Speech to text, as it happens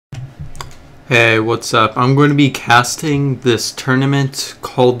Hey, what's up? I'm going to be casting this tournament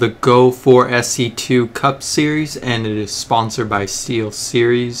called the GO4SC2 Cup Series, and it is sponsored by Steel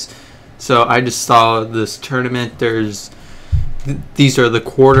Series. So I just saw this tournament. These are the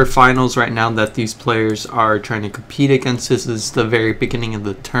quarterfinals right now that these players are trying to compete against. This is the very beginning of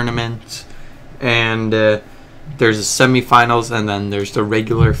the tournament, and there's the semifinals, and then there's the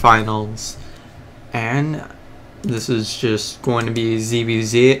regular finals, and this is just going to be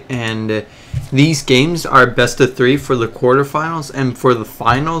ZVZ, and these games are best of 3 for the quarterfinals, and for the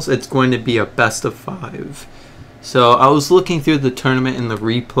finals it's going to be a best of 5. So I was looking through the tournament and the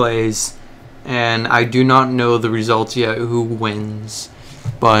replays, and I do not know the results yet, who wins,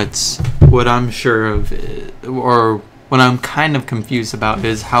 but what I'm sure of or what I'm kind of confused about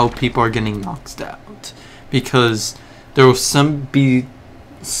is how people are getting knocked out, because there will some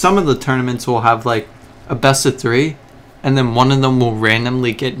of the tournaments will have like a best of 3, and then one of them will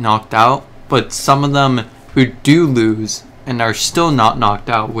randomly get knocked out, but some of them who do lose and are still not knocked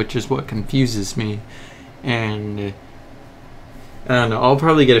out, which is what confuses me. And I don't know, I'll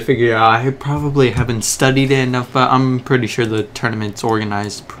probably get it figured out. I probably haven't studied it enough, but I'm pretty sure the tournament's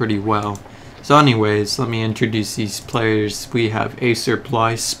organized pretty well. So anyways, let me introduce these players. We have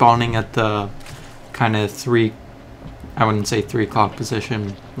acerbly spawning at the kind of I wouldn't say 3 o'clock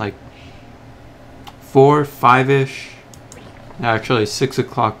position, like 4, 5-ish. Actually 6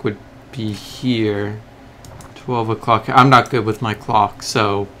 o'clock would be here. 12 o'clock. I'm not good with my clock,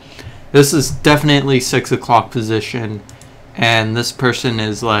 so this is definitely 6 o'clock position, and this person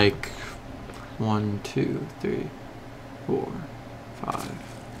is like 1, 2, 3, 4, 5,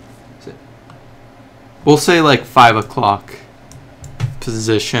 6. We'll say like 5 o'clock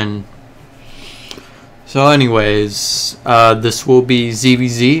position. So anyways, this will be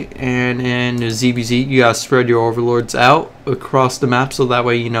ZVZ, and in ZVZ you gotta spread your overlords out across the map so that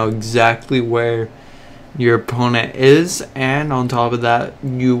way you know exactly where your opponent is, and on top of that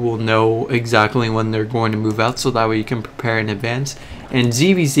you will know exactly when they're going to move out so that way you can prepare in advance. And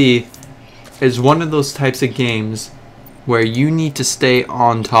ZVZ is one of those types of games where you need to stay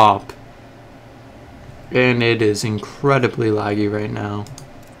on top, and it is incredibly laggy right now.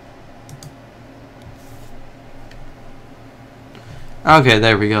 Okay,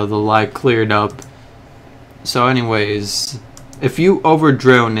 there we go, the lag cleared up. So anyways, if you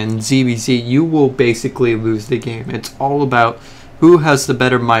overdrone in ZVZ, you will basically lose the game. It's all about who has the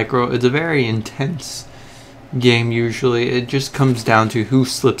better micro. It's a very intense game usually. It just comes down to who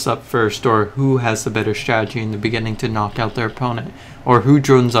slips up first, or who has the better strategy in the beginning to knock out their opponent, or who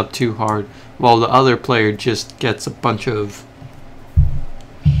drones up too hard while the other player just gets a bunch of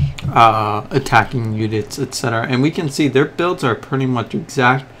attacking units, etc. And we can see their builds are pretty much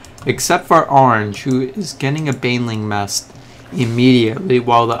exact, except for Orange, who is getting a Baneling Mest immediately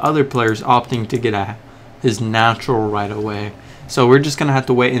while the other player is opting to get his natural right away. So we're just gonna have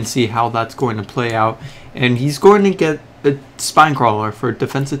to wait and see how that's going to play out. And he's going to get a Spine Crawler for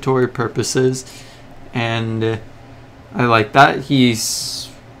defensitory purposes, and I like that. He's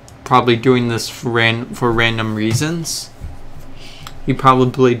probably doing this for random reasons. He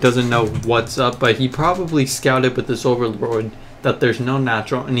probably doesn't know what's up, but he probably scouted with this overlord that there's no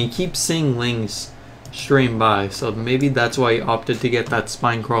natural, and he keeps seeing Lings stream by, so maybe that's why he opted to get that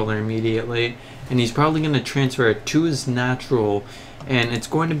Spine Crawler immediately. And he's probably going to transfer it to his natural, and it's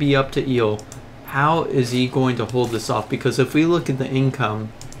going to be up to Eel. How is he going to hold this off? Because if we look at the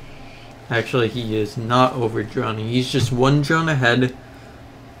income, actually he is not over droning. He's just 1 drone ahead.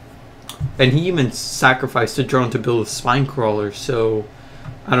 And he even sacrificed a drone to build a Spine Crawler, so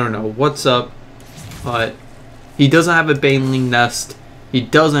I don't know what's up, but he doesn't have a Baneling Nest, he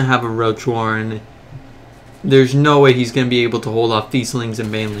doesn't have a Roach Warren. There's no way he's going to be able to hold off these Lings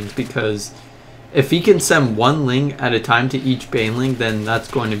and Banelings, because if he can send 1 Ling at a time to each Baneling, then that's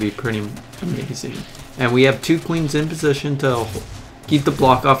going to be pretty amazing. And we have 2 Queens in position to keep the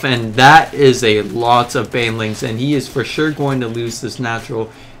block off, and that is a lot of Banelings, and he is for sure going to lose this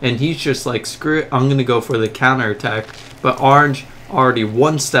natural. And he's just like, screw it, I'm going to go for the counterattack. But Orange already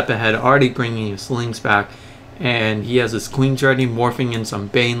 1 step ahead, already bringing his Lings back. And he has his Queens ready, morphing in some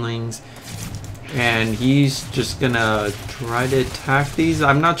Banelings. And he's just going to try to attack these.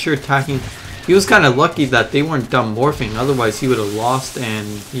 I'm not sure attacking. He was kind of lucky that they weren't done morphing. Otherwise, he would have lost, and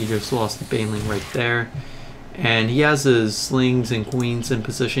he just lost the Baneling right there. And he has his Slings and Queens in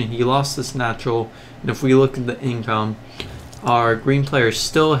position. He lost this natural. And if we look at the income, our green player is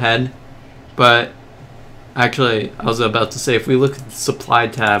still ahead, but actually I was about to say if we look at the supply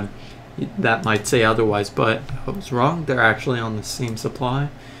tab that might say otherwise, but I was wrong. They're actually on the same supply,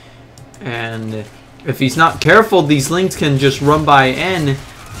 and if he's not careful, these Lings can just run by N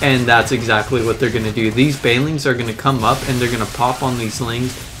And that's exactly what they're going to do. These banelings are going to come up and they're going to pop on these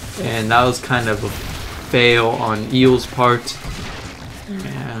lings. And that was kind of a fail on Eel's part.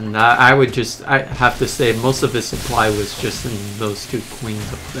 And I have to say most of his supply was just in those 2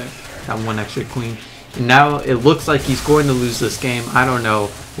 queens up there. That 1 extra queen. And now it looks like he's going to lose this game. I don't know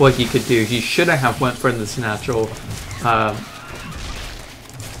what he could do. He shouldn't have went for this natural.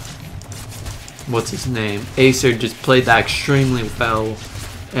 What's his name? Acer just played that extremely well.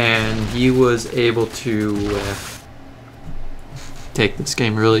 And he was able to take this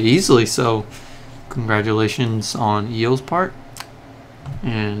game really easily. So congratulations on Eel's part.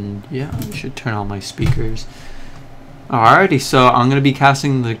 And yeah, I should turn on my speakers. Alrighty, so I'm going to be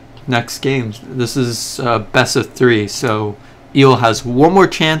casting the next games. This is best of 3, so Eel has 1 more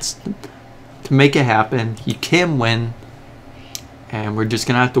chance to make it happen. He can win, and we're just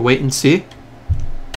going to have to wait and see.